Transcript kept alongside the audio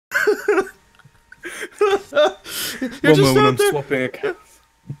One moment I'm swapping a cat.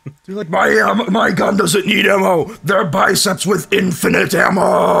 You're like, my gun doesn't need ammo. They're biceps with infinite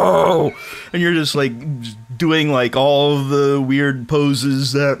ammo. And you're just like doing like all of the weird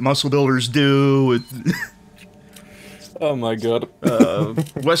poses that muscle builders do. Oh my god.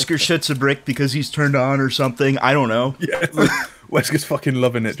 Wesker shits a brick because he's turned on or something. I don't know. Yeah, Wesker's fucking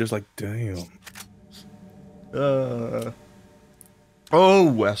loving it. Just like, damn. Oh,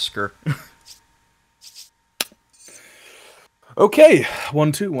 Wesker. Okay,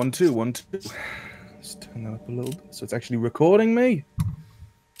 1 2 1 2 1 2. Let's turn that up a little bit so it's actually recording me.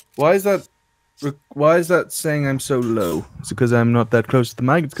 Why is that? Why is that saying I'm so low? Is it because I'm not that close to the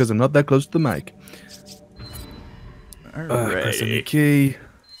mic? It's because I'm not that close to the mic. Pressing the key.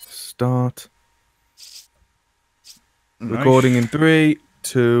 Start. Nice. Recording in 3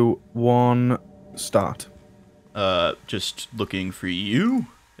 2 1. Start. Just looking for you,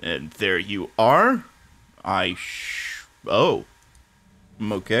 and there you are. Oh.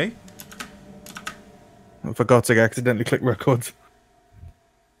 Okay. Oh, for God's sake, I accidentally clicked records.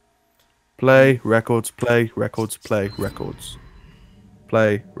 Play, records, play, records, play, records.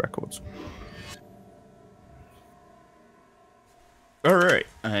 Play, records. Alright,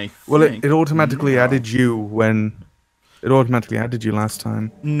 well, it automatically added you when... It automatically added you last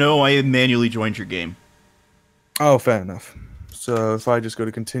time. No, I manually joined your game. Oh, fair enough. So, if I just go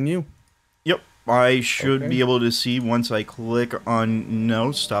to continue... Yep. I should be able to see once I click on...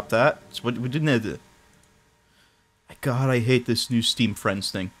 No, stop that. It's what we didn't have to... God, I hate this new Steam Friends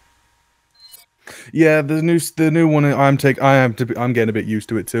thing. Yeah, the new one I'm getting a bit used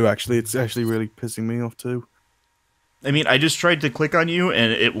to it too, actually. It's actually really pissing me off too. I mean, I just tried to click on you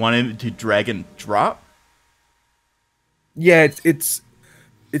and it wanted to drag and drop. Yeah, it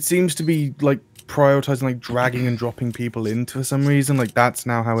seems to be like prioritizing like dragging and dropping people in for some reason. Like that's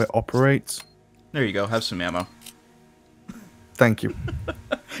now how it operates. There you go. Have some ammo. Thank you.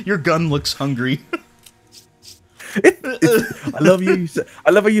 Your gun looks hungry. I love you. I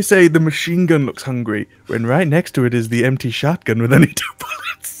love how you say the machine gun looks hungry when right next to it is the empty shotgun with only 2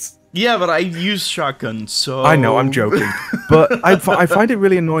 bullets. Yeah, but I use shotguns, so I know I'm joking, but I find it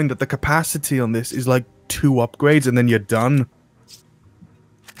really annoying that the capacity on this is like 2 upgrades and then you're done.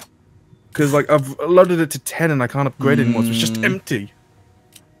 Because like I've loaded it to 10 and I can't upgrade anymore, so it's just empty.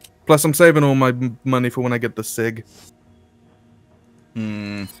 Plus, I'm saving all my money for when I get the SIG.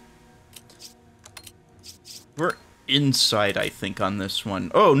 We're inside, I think, on this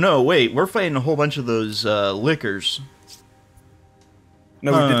one. Oh, no, wait. We're fighting a whole bunch of those lickers.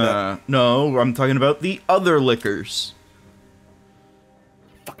 No, we did that. No, I'm talking about the other lickers.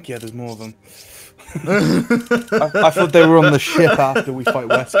 Fuck yeah, there's more of them. I thought they were on the ship after we fight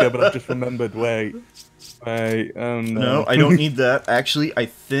Wesker, but I just remembered, wait. No, I don't need that. Actually, I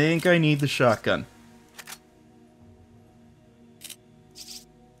think I need the shotgun.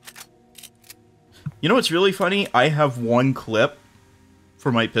 You know what's really funny? I have 1 clip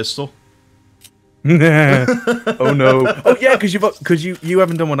for my pistol. Oh no! Oh yeah, because you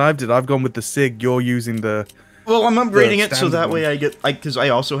haven't done what I've did. I've gone with the SIG. You're using the. Well, I'm upgrading it so that way I get because I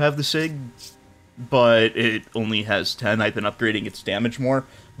also have the SIG, but it only has 10. I've been upgrading its damage more,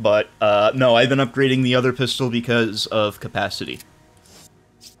 but no, I've been upgrading the other pistol because of capacity.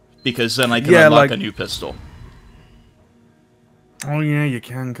 Because then I can unlock a new pistol. Oh yeah, you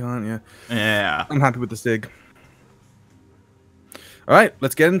can, can't you? Yeah. I'm happy with the SIG. Alright,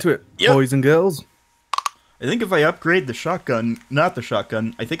 let's get into it, boys and girls. I think if I upgrade the shotgun, not the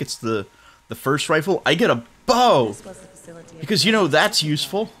shotgun, I think it's the first rifle, I get a bow! Because, you know, that's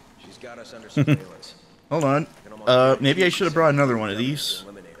useful. She's got us under surveillance. Hold on. Maybe I should have brought another one of these.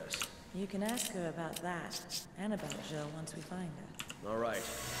 You can ask her about that, and about Jill once we find her. Alright.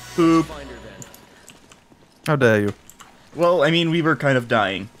 Poop. Find her then. How dare you? Well, I mean, we were kind of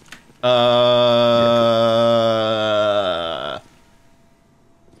dying.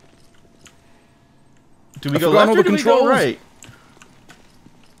 Do we go left or do we go right?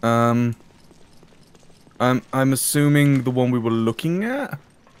 I'm assuming the one we were looking at?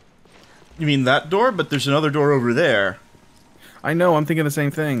 You mean that door? But there's another door over there. I know, I'm thinking the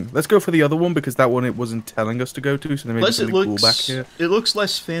same thing. Let's go for the other one, because that one it wasn't telling us to go to, so there may be something cool back here. It looks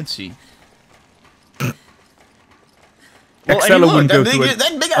less fancy. Excella wouldn't go through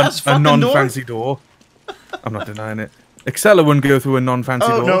a non-fancy door. I'm not denying it. Excella wouldn't go through a non-fancy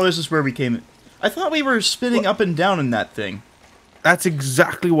door. Oh, no, this is where we came in. I thought we were spinning up and down in that thing. That's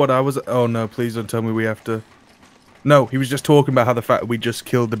exactly what I was... Oh, no, please don't tell me we have to... No, he was just talking about how the fact we just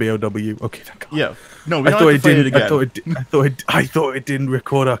killed the BOW. Okay, thank God. Yeah. No, we don't have to fight it again. I thought it didn't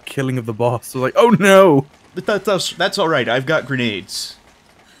record our killing of the boss. I was like, oh, no! That's all right. I've got grenades.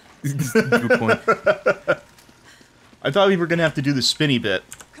 Good point. I thought we were gonna have to do the spinny bit.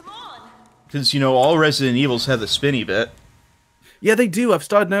 Come on. Because, you know, all Resident Evils have the spinny bit. Yeah, they do. I've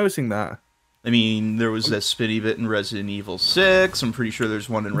started noticing that. I mean, there was that spinny bit in Resident Evil 6. I'm pretty sure there's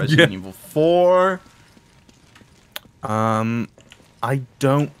one in Resident Evil 4. I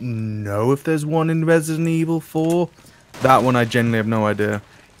don't know if there's one in Resident Evil 4. That one I genuinely have no idea.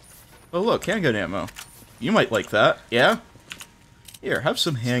 Oh, look, handgun ammo. You might like that, yeah? Here, have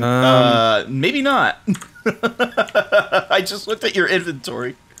some handgun. Maybe not. I just looked at your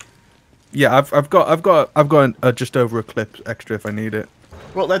inventory. Yeah, I've got just over a clip extra if I need it.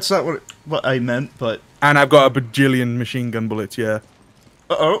 Well, that's not what I meant, but... And I've got a bajillion machine gun bullets, yeah.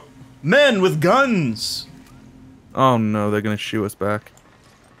 Uh-oh. Men with guns! Oh no, they're gonna shoot us back.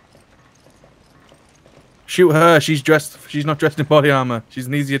 Shoot her, she's not dressed in body armor. She's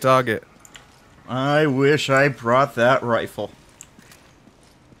an easier target. I wish I brought that rifle.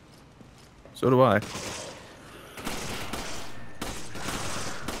 So do I.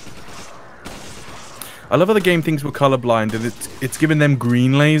 I love how the game thinks we're colorblind, and it's giving them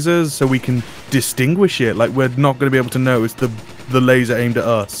green lasers so we can distinguish it. Like, we're not going to be able to know it's the laser aimed at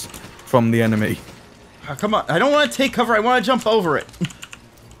us from the enemy. Oh, come on, I don't want to take cover, I want to jump over it.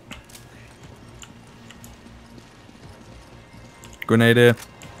 Grenade here.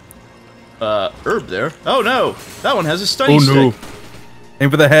 Herb there. Oh no, that one has a stunning stick. Oh no.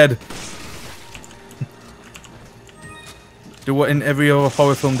 Aim for the head. Do what in every other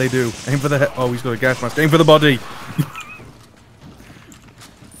horror film they do. Aim for the head. Oh, he's got a gas mask. Aim for the body.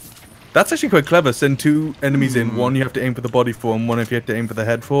 That's actually quite clever. Send two enemies in. One you have to aim for the body for, and one if you have to aim for the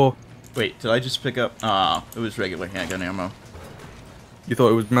head for. Wait, did I just pick up... Ah, it was regular handgun ammo. You thought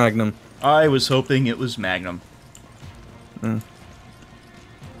it was Magnum. I was hoping it was Magnum.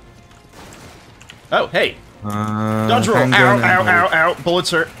 Oh, hey! Dodge roll! Ow, ow, ow, ow!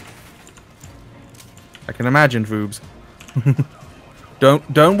 Bullets hurt. I can imagine, Foobs.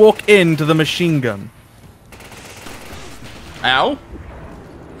 Don't walk into the machine gun. Ow!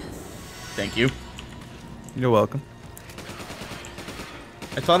 Thank you. You're welcome.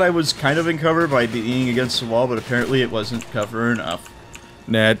 I thought I was kind of in cover by being against the wall, but apparently it wasn't cover enough.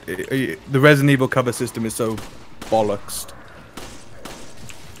 Nah, the Resident Evil cover system is so bollocks.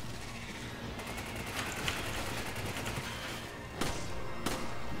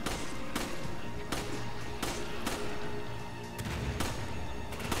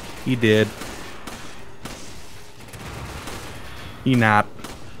 He did. He not.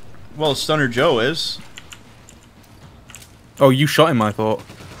 Well, Stunner Joe is. Oh, you shot him, I thought.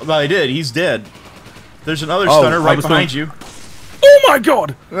 Well, I did. He's dead. There's another Stunner right behind you. Oh my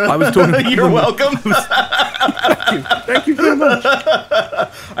god! I was talking. You're welcome. Thank you very much.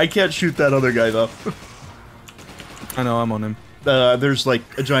 I can't shoot that other guy, though. I know, I'm on him. There's like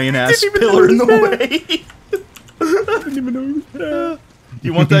a giant ass pillar in the way. I didn't even know he was there.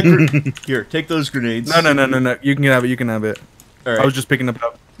 You want that? Here, take those grenades. No. You can have it. You can have it. All right. I was just picking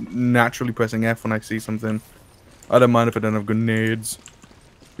up naturally pressing F when I see something. I don't mind if I don't have grenades.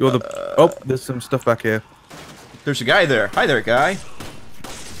 You're the. Oh, there's some stuff back here. There's a guy there. Hi there, guy.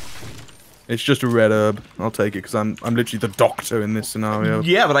 It's just a red herb. I'll take it because I'm literally the doctor in this scenario.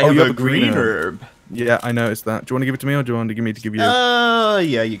 Yeah, but I have a green herb. Yeah, I noticed that. Do you want to give it to me or do you want to give me to give you?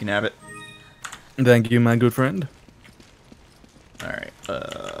 Yeah, you can have it. Thank you, my good friend. Alright,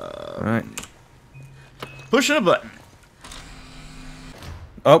 Alright. Pushing a button.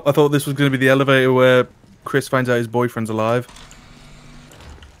 Oh, I thought this was going to be the elevator where Chris finds out his boyfriend's alive.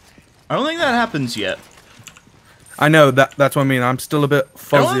 I don't think that happens yet. I know, that's what I mean. I'm still a bit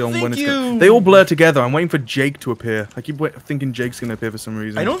fuzzy on when it's going. They all blur together. I'm waiting for Jake to appear. I keep thinking Jake's going to appear for some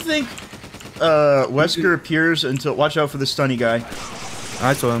reason. I don't think Wesker appears until... Watch out for the stunny guy.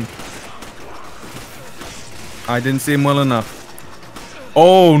 I saw him. I didn't see him well enough.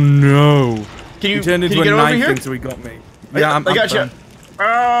 Oh no! He turned into a knife thing, so he got me. Yeah, I got you.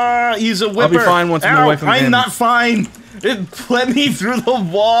 He's a whipper. I'll be fine once I'm away from him. I'm not fine. It let me through the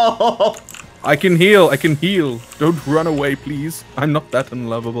wall. I can heal. I can heal. Don't run away, please. I'm not that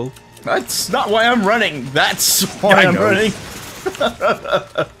unlovable. That's not why I'm running. That's why I'm running.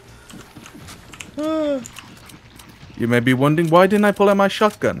 You may be wondering, why didn't I pull out my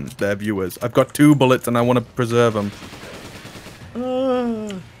shotgun? There, viewers. I've got 2 bullets and I want to preserve them.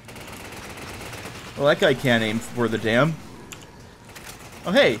 Well, that guy can't aim for the damn.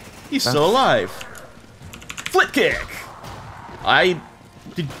 Oh, hey, he's still alive. Flip kick.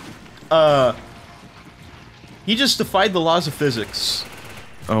 He just defied the laws of physics.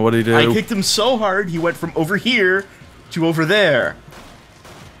 Oh, what did he do? I kicked him so hard, he went from over here to over there.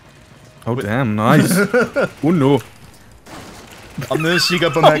 Oh, damn, nice. Oh, no. I'm gonna sneak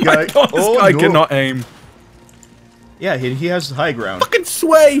up on that guy. God, this guy cannot aim. Yeah, he has the high ground. Fucking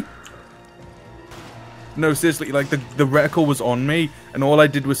sway! No, seriously, like, the reticle was on me, and all I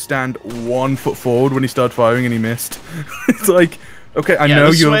did was stand 1 foot forward when he started firing, and he missed. It's like, okay, I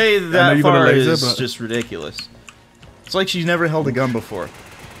know you're... sway that you got a far laser, is but... just ridiculous. It's like she's never held a gun before.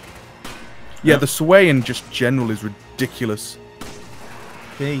 Yeah, the sway in just general is ridiculous.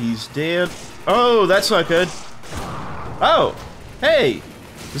 Okay, he's dead. Oh, that's not good. Oh, hey,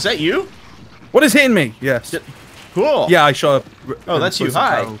 is that you? What is hitting me? Yes. Cool. Yeah, I shot up... Oh, that's you.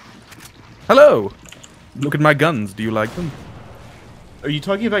 Hi. Hello. Look at my guns. Do you like them? Are you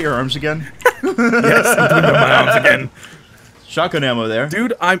talking about your arms again? Yes, I'm talking about my arms again. Shotgun ammo there.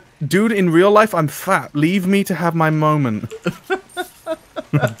 Dude, in real life, I'm fat. Leave me to have my moment.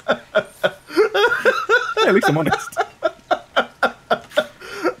 Yeah, at least I'm honest.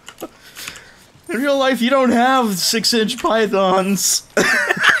 In real life, you don't have 6-inch pythons.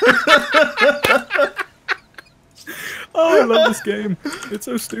 Oh, I love this game. It's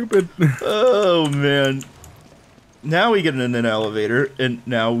so stupid. Oh, man. Now we get in an elevator, and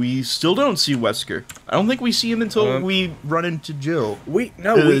now we still don't see Wesker. I don't think we see him until we run into Jill. That's right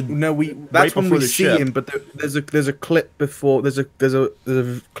when before we the see ship. him. But there's a clip before. There's a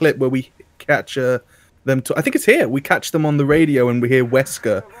clip where we catch them. I think it's here. We catch them on the radio, and we hear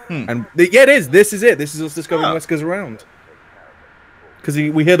Wesker. And yeah, it is. This is it. This is us discovering Wesker's around. Because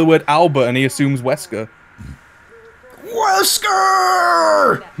we hear the word Albert, and he assumes Wesker.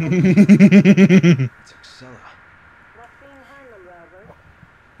 Wesker!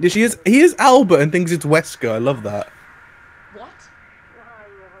 Yeah, he is Albert and thinks it's Wesker. I love that. What?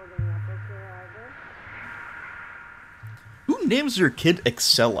 Who names their kid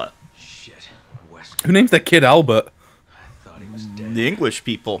Excella? Shit. Wesker. Who names their kid Albert? I thought he was dead. The English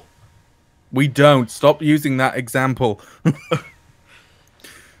people. We don't. Stop using that example. I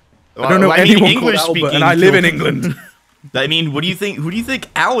Well, don't know I mean, anyone English called Albert, speaking and I live in people. England. I mean, what do you think? Who do you think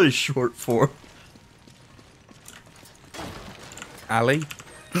Al is short for? Ali?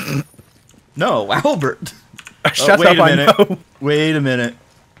 No, Albert. Shut wait up, a I minute. know. Wait a minute.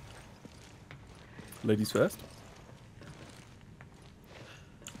 Ladies first.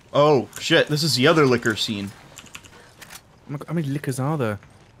 Oh shit! This is the other liquor scene. Oh my God, how many liquors are there?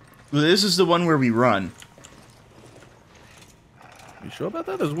 Well, this is the one where we run. You sure about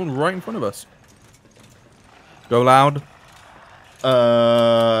that? There's one right in front of us. Go loud.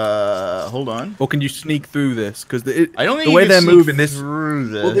 Hold on. Or can you sneak through this? Because I don't think the you way can they're sneak moving this. through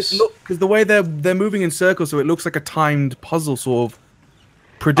this. Well, look, because the way they're moving in circles, so it looks like a timed puzzle, sort of.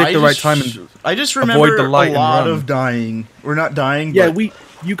 Predict the right time and I just avoid remember the light a lot and run. of dying. We're not dying. Yeah, but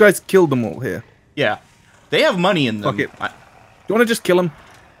you guys killed them all here. yeah, they have money in them. Fuck it. Do you want to just kill them?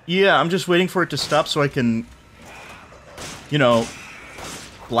 Yeah, I'm just waiting for it to stop so I can, you know,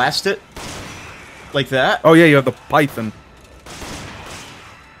 blast it like that. Oh yeah, you have the python.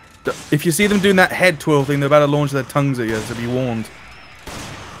 If you see them doing that head twirl thing, they're about to launch their tongues at you, so be warned.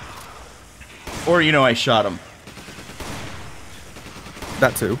 Or you know, I shot him.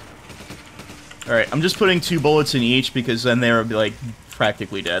 That too. All right, I'm just putting 2 bullets in each because then they would be like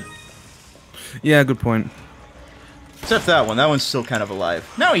practically dead. Yeah, good point. Except that one. That one's still kind of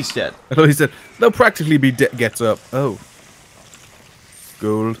alive. Now he's dead. I thought he said they'll practically be dead. Gets up. Oh,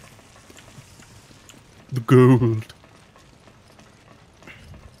 gold. The gold.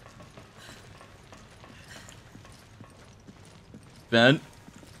 Ben.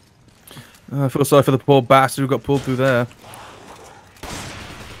 I feel sorry for the poor bastard who got pulled through there.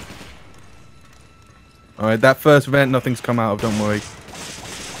 Alright, that first vent, nothing's come out of, don't worry.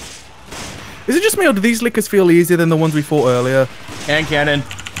 Is it just me, or do these lickers feel easier than the ones we fought earlier? Hand cannon.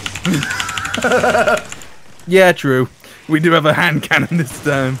 Yeah, true. We do have a hand cannon this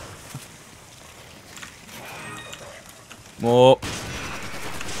time. More.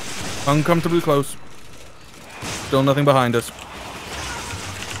 Uncomfortably close. Still nothing behind us.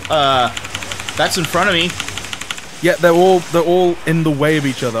 That's in front of me. Yeah, they're all in the way of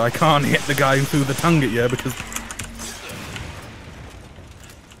each other. I can't hit the guy who threw the tongue at you because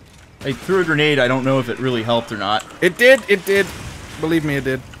I threw a grenade. I don't know if it really helped or not. it did. It did. Believe me, it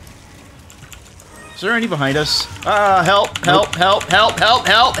did. Is there any behind us? Help! Help! Help! Help! Help!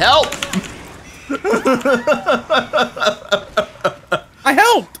 Help! Help! I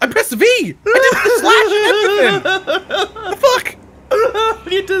helped. I pressed V. I did the slash and everything. The fuck?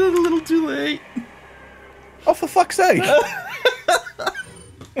 You did it a little too late. Oh, for fuck's sake! You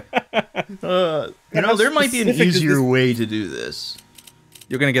know, there might be an specific is easier this? way to do this.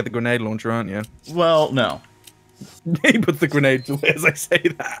 You're gonna get the grenade launcher, aren't you? Well, no. He puts the grenades away as I say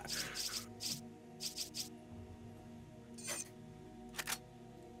that.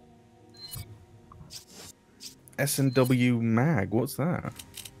 S&W mag. What's that?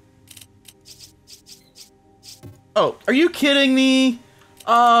 Oh, are you kidding me?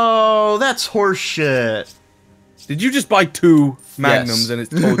 Oh, that's horseshit. Did you just buy 2 magnums Yes. and it's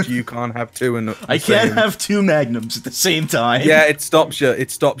told you can't have 2 in the I can't same... have 2 magnums at the same time. Yeah, it stops you.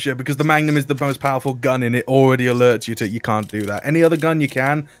 It stops you because the magnum is the most powerful gun and it already alerts you to you can't do that. Any other gun you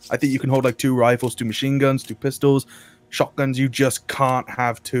can. I think you can hold like 2 rifles, 2 machine guns, 2 pistols, shotguns. You just can't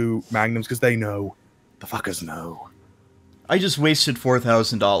have 2 magnums because they know. The fuckers know. I just wasted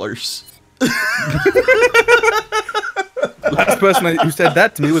 $4,000. Last person who said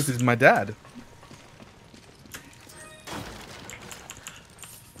that to me was my dad.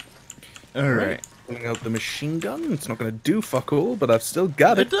 Alright. Pulling out the machine gun. It's not going to do fuck all, but I've still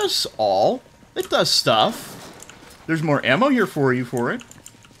got It it. does all. It does stuff. There's more ammo here for you for it.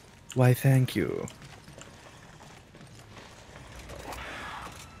 Why, thank you.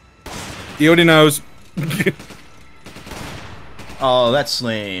 He already knows. Oh, that's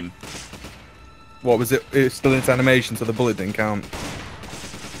lame. What was it? It's still in its animation, so the bullet didn't count.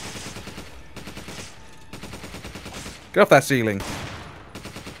 Get off that ceiling.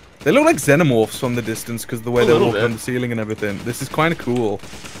 They look like xenomorphs from the distance because the way they walk on the ceiling and everything. This is kind of cool.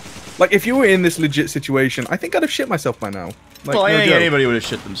 Like, if you were in this legit situation, I think I'd have shit myself by now. Like, Well, I no think joke. anybody would have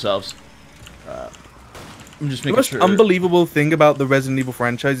shit themselves. I'm just The making most sure. unbelievable thing about the Resident Evil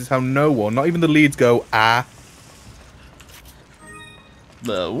franchise is how no one, not even the leads, go, ah.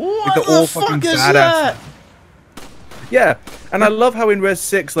 What they're the all fuck fucking is badass. that? Yeah, and I love how in Res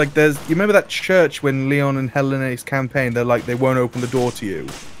 6, like, you remember that church when Leon and Helene's campaign, they're like, they won't open the door to you.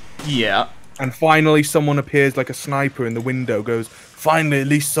 Yeah. And finally someone appears like a sniper in the window, goes, finally, at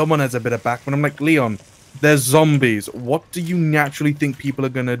least someone has a bit of backbone. I'm like, Leon, they're zombies. What do you naturally think people are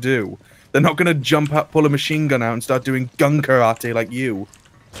gonna do? They're not gonna jump up, pull a machine gun out and start doing gun karate like you.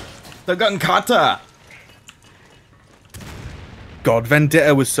 The gun kata. God,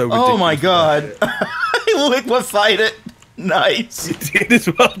 Vendetta was so ridiculous. Oh my god. I liquefied it. Nice. You did as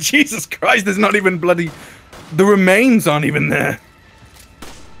well. Jesus Christ, there's not even bloody... The remains aren't even there.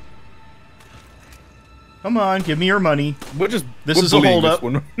 Come on, give me your money. We're just... This we're is a bullying hold-up. this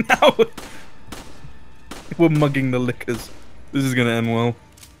one right now. We're mugging the lickers. This is gonna end well.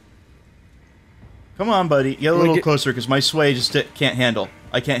 Come on, buddy. Get a little get- closer, because my sway just can't handle.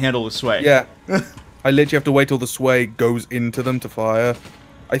 I can't handle the sway. Yeah. I literally have to wait till the sway goes into them to fire.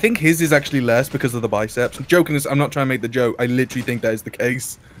 I think his is actually less because of the biceps. I'm joking this. I'm not trying to make the joke. I literally think that is the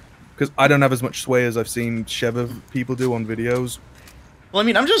case. Because I don't have as much sway as I've seen Cheva people do on videos. Well, I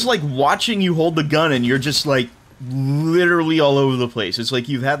mean, I'm just, like, watching you hold the gun, and you're just, like, literally all over the place. It's like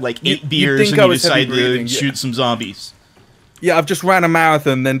you've had, like, 8 beers, think and I you was heavy decide to breathing, yeah. shoot some zombies. Yeah, I've just ran a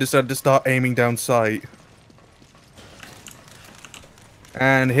marathon, then decided to start aiming down sight.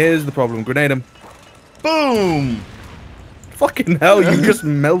 And here's the problem. Grenade him. Boom! Fucking hell, you just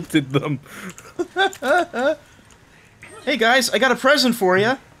melted them. Hey, guys, I got a present for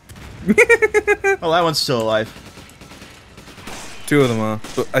you. Well, that one's still alive. 2 of them are.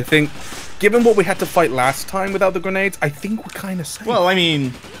 But I think, given what we had to fight last time without the grenades, I think we're kind of safe. Well, I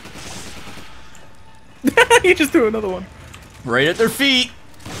mean, You just threw another one. right at their feet.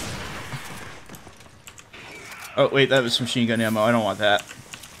 Oh, wait, that was machine gun ammo. I don't want that.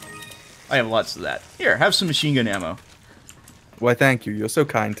 I have lots of that. Here, have some machine gun ammo. Why, thank you. You're so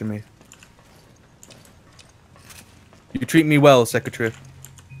kind to me. You treat me well, Secretary.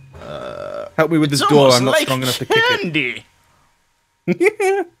 Help me with this It's door. almost I'm not like strong enough to kick it. candy.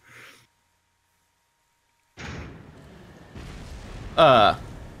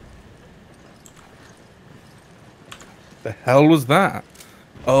 The hell was that?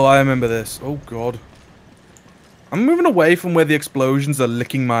 Oh, I remember this. Oh, God. I'm moving away from where the explosions are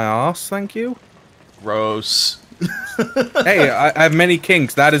licking my ass, thank you. Gross. Hey, I have many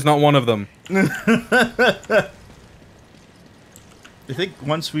kinks. That is not one of them. I think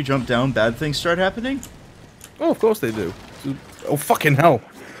once we jump down, bad things start happening. Oh, of course they do. Oh, fucking hell.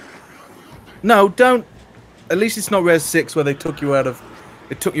 No, don't. At least it's not Res 6 where they took you out of...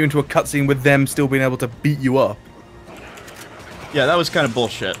 It took you into a cutscene with them still being able to beat you up. Yeah, that was kind of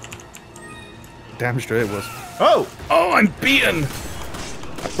bullshit. Damn straight it was. Oh! Oh, I'm beaten!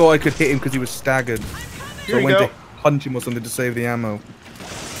 I thought I could hit him because he was staggered. Here So I you went go. to punch him or something to save the ammo.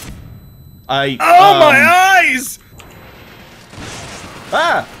 I... Oh, my eyes!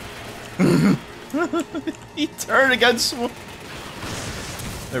 Ah! He turned against...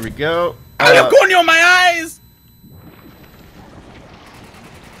 There we go. I'll cornea my eyes!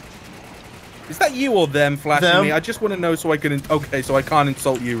 Is that you or them flashing Them. me? I just want to know so I can... Okay, so I can't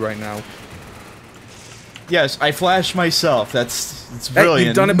insult you right now. Yes, I flashed myself. It's brilliant. Hey,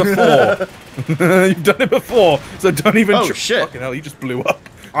 you've done it before. You've done it before, so don't even. Oh shit! Fucking hell, you just blew up.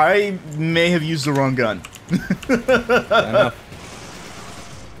 I may have used the wrong gun. Fair enough.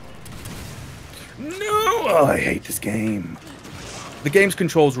 No, oh, I hate this game. The game's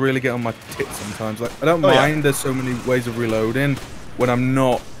controls really get on my tits sometimes. Like, I don't mind. Yeah. There's so many ways of reloading when I'm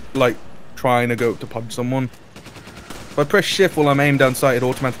not like trying to go to punch someone. If I press shift while I'm aimed down sight, it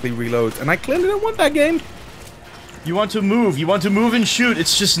automatically reloads, and I clearly don't want that game. You want to move. You want to move and shoot.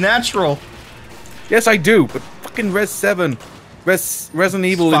 It's just natural. Yes, I do, but fucking Res 7, Resident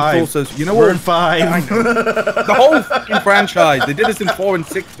Evil Enforcers. You know what? We're in 5. Yeah, I know. The whole fucking franchise. They did this in 4 and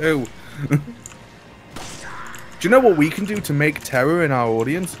 6 too. Do you know what we can do to make terror in our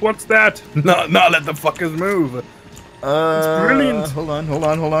audience? What's that? Not let the fuckers move. It's brilliant. Hold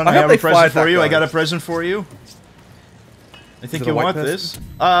on. I have a present for you. I got a present for you. I think you want this.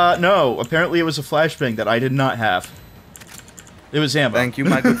 No. Apparently it was a flashbang that I did not have. It was ammo. Thank you,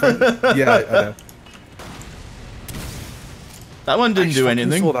 my good friend. Yeah, I know. That one didn't do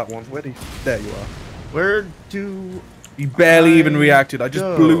anything. I saw that one. Where did he... There you are. Where do... He barely even reacted. I just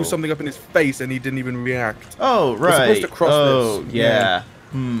blew something up in his face and he didn't even react. Oh, right. We're supposed to cross this. Yeah.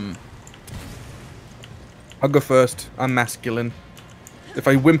 I'll go first. I'm masculine. If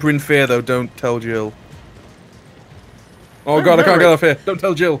I whimper in fear, though, don't tell Jill. Oh god, I can't get off here. Don't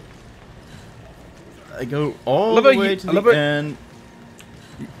tell Jill. I go all the way to the end.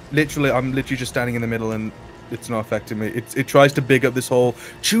 Literally, I'm literally just standing in the middle and it's not affecting me. It tries to big up this whole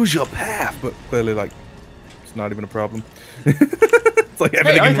choose your path, but clearly, like, it's not even a problem. It's like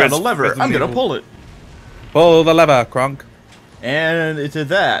everything I got a lever. I'm gonna pull it. Pull the lever, Kronk. And it did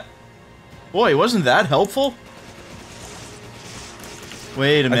that. Boy, wasn't that helpful?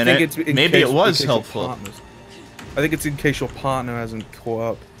 Wait a minute. Maybe it was helpful. I think it's in case your partner hasn't caught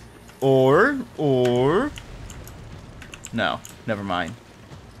up. Or... No, never mind.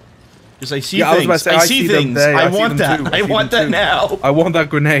 Because I see things. I see things. I want that. I want that now. I want that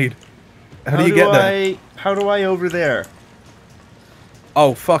grenade. How do you get there? How do I over there?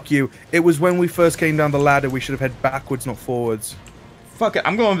 Oh, fuck you. It was when we first came down the ladder. We should have head backwards, not forwards. Fuck it.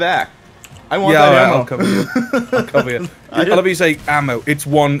 I'm going back. I want that ammo. I'll cover you. I'll cover you. I love you say ammo. It's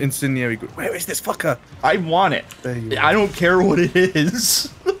one incendiary. Where is this fucker? I want it. I don't care what it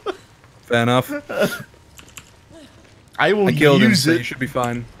is. Fair enough. I will killed him, use so it. you should be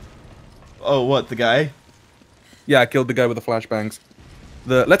fine. Oh, what, the guy? Yeah, I killed the guy with the flashbangs.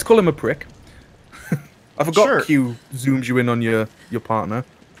 Let's call him a prick. I forgot Q zooms you in on your partner.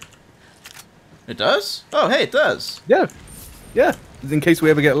 It does? Oh, hey, it does. Yeah. Yeah. In case we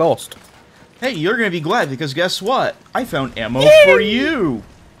ever get lost. Hey, you're gonna be glad because guess what? I found ammo for you.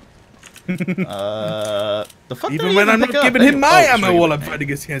 The fuck? Even when I'm not giving him my ammo while I'm fighting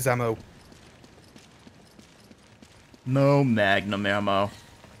against his ammo. No Magnum ammo.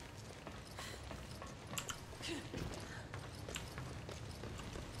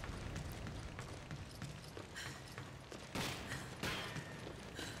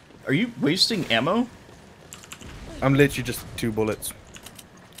 Are you wasting ammo? I'm literally just 2 bullets.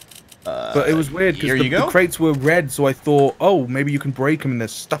 But it was weird because the crates were red, so I thought, oh, maybe you can break them and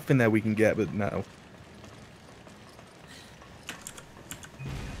there's stuff in there we can get, but no.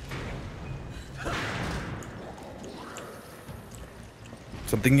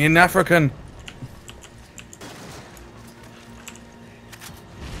 Something in African.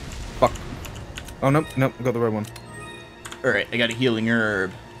 Fuck. Oh, no, I got the red one. Alright, I got a healing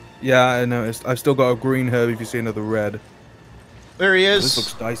herb. Yeah, I noticed. I've still got a green herb if you see another red. There he is. This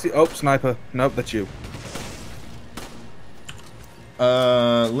looks dicey. Oh, sniper. Nope, that's you.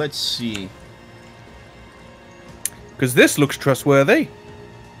 Let's see. Because this looks trustworthy.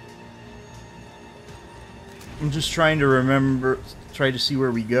 I'm just trying to remember, try to see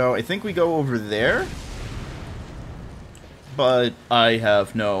where we go. I think we go over there. But I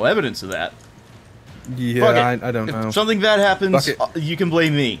have no evidence of that. Yeah, I don't know. If something bad happens, you can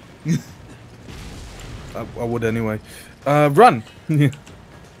blame me. I would anyway. Run!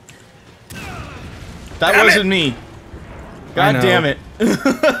 That wasn't me. God damn it.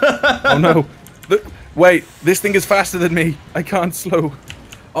 Oh no. Wait, this thing is faster than me. I can't slow.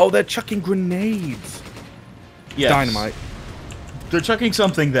 Oh, they're chucking grenades. Yes. Dynamite. They're chucking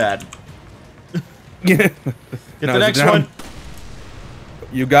something bad. Yeah. Get the next one.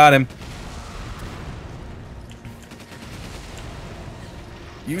 You got him.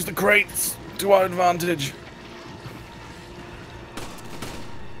 Use the crates to our advantage.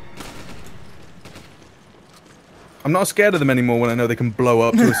 I'm not scared of them anymore when I know they can blow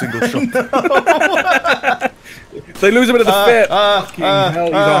up to a single shot. They lose a bit of the fit. Fucking hell,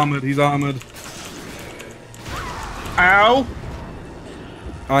 he's armored. He's armored. Ow!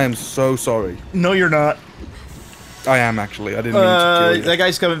 I am so sorry. No, you're not. I am actually. I didn't mean to kill you. That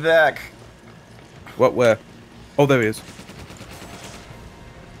guy's coming back. What? Where? Oh, there he is.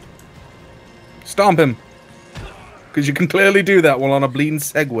 Stomp him. Because you can clearly do that while on a bleeding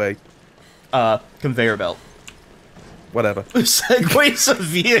Segway. Conveyor belt. Whatever. Segway's a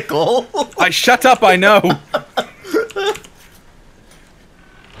vehicle. Shut up, I know.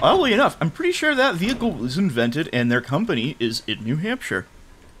 Oddly enough, I'm pretty sure that vehicle was invented and their company is in New Hampshire.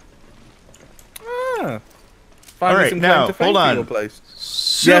 Ah. All right, now, hold on.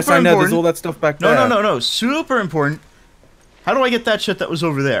 Yes, I know, there's all that stuff back there. No. Super important. How do I get that shit that was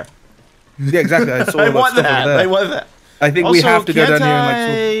over there? Yeah, exactly. I saw I all want that stuff that. over there. I want that. I think also, we have to go down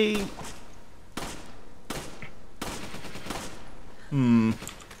here and like...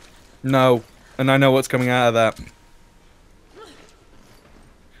 No. And I know what's coming out of that.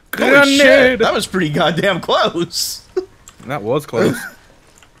 Holy shit, that was pretty goddamn close. That was close.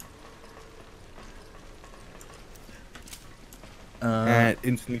 And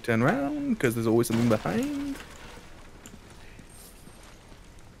instantly turn around, because there's always something behind.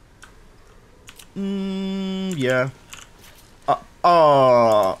 Yeah.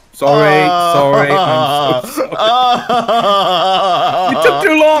 Sorry, sorry. I'm so sorry. You took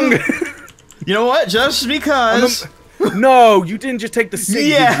too long. You know what? Just because. No, you didn't just take the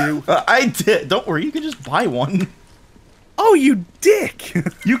seat, did you? I did. Don't worry, you can just buy one. Oh, you dick!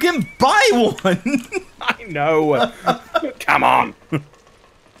 You can buy one! I know. Come on.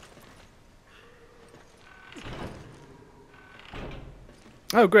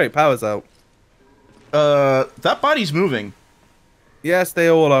 Oh, great. Power's out. That body's moving. Yes, they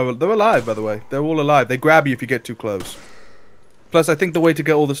all are. They're alive, by the way. They're all alive. They grab you if you get too close. Plus, I think the way to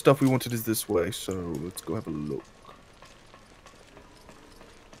get all the stuff we wanted is this way, so let's go have a look.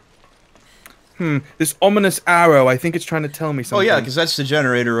 This ominous arrow, I think it's trying to tell me something. Oh yeah, because that's the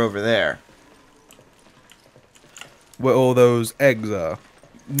generator over there. Where all those eggs are.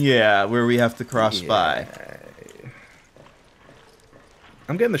 Yeah, where we have to cross by.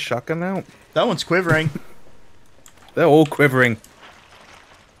 I'm getting the shotgun out. That one's quivering. They're all quivering.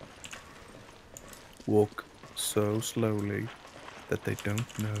 Walk so slowly that they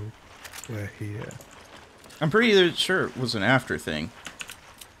don't know we're here. I'm pretty sure it was an after thing.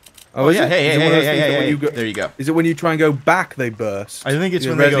 Oh, yeah, hey, there you go. Is it when you try and go back, they burst? I think it's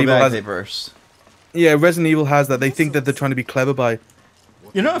when they go back, they burst. Yeah, Resident Evil has that. They think that they're trying to be clever by...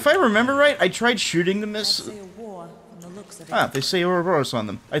 You know, if I remember right, I tried shooting the they say Ouroboros on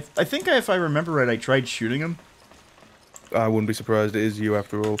them. I think if I remember right, I tried shooting them. I wouldn't be surprised. It is you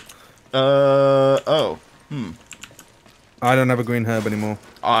after all. I don't have a green herb anymore.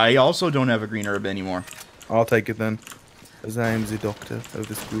 I also don't have a green herb anymore. I'll take it then. As I am the doctor of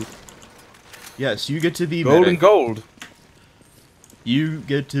this group. Yes, you get to be gold medic. And gold. You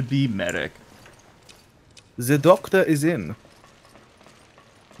get to be medic. The doctor is in.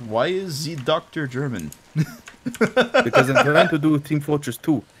 Why is the doctor German? Because I'm trying to do Team Fortress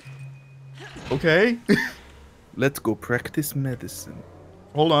 2. Okay. Let's go practice medicine.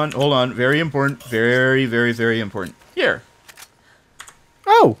 Hold on. Very important. Very, very, very important. Here.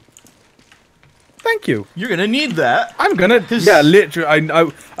 Oh. Thank you. You're gonna need that. I'm gonna. Yeah, literally.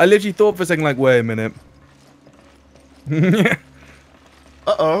 I literally thought for a second, like, wait a minute.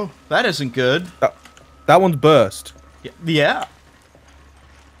 Uh-oh. That isn't good. That one's burst. Yeah.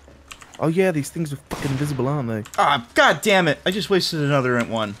 Oh yeah, these things are fucking invisible, aren't they? Ah, god damn it. I just wasted another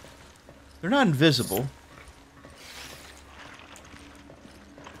one. They're not invisible.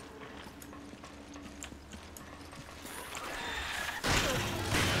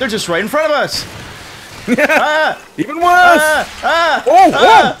 They're just right in front of us. Even worse.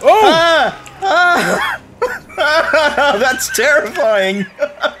 That's terrifying.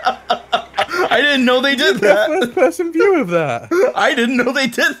 I didn't know they did that. First person view of that. I didn't know they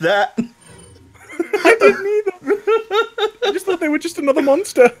did that. I didn't either. I just thought they were just another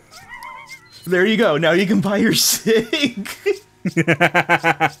monster. There you go. Now you can buy your SIG.